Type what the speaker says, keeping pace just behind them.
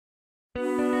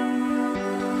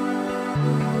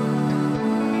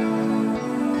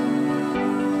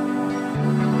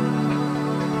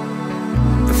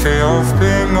fear of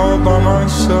being all by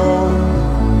myself,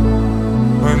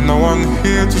 with no one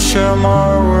here to share my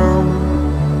world.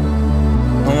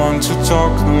 No one to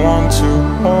talk, no one to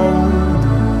hold,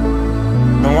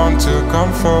 no one to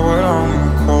comfort when I'm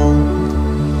cold.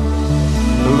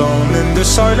 Alone in the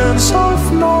silence of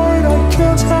night, I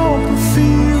can't help but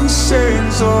feel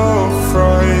sands of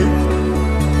fright.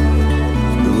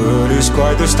 The world is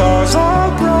quiet, the stars are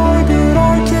bright, but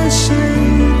I can't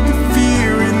shake the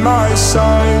fear in my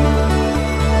sight.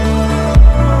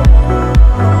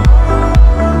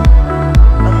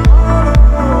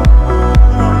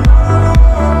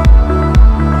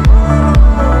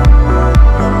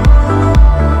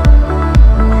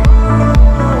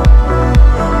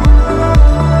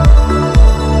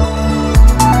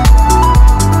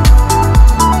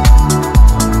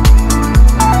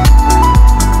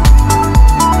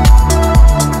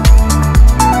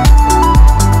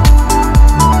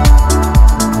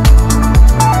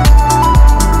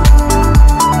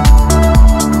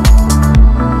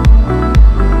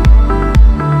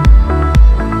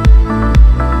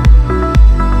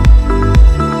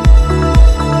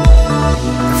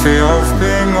 Fear of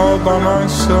being all by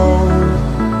myself,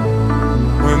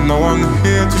 with no one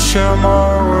here to share my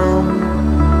world.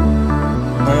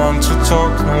 No one to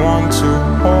talk, no one to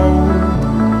hold,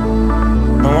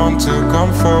 no one to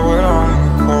comfort when I'm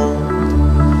cold.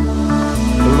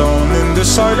 Alone in the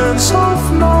silence of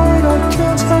night, I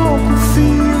can't help but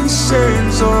feel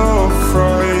sands of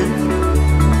fright.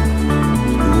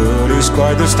 The world is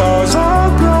quiet, the stars are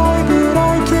bright, but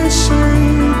I can't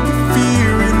shake the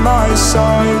fear in my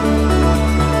sight.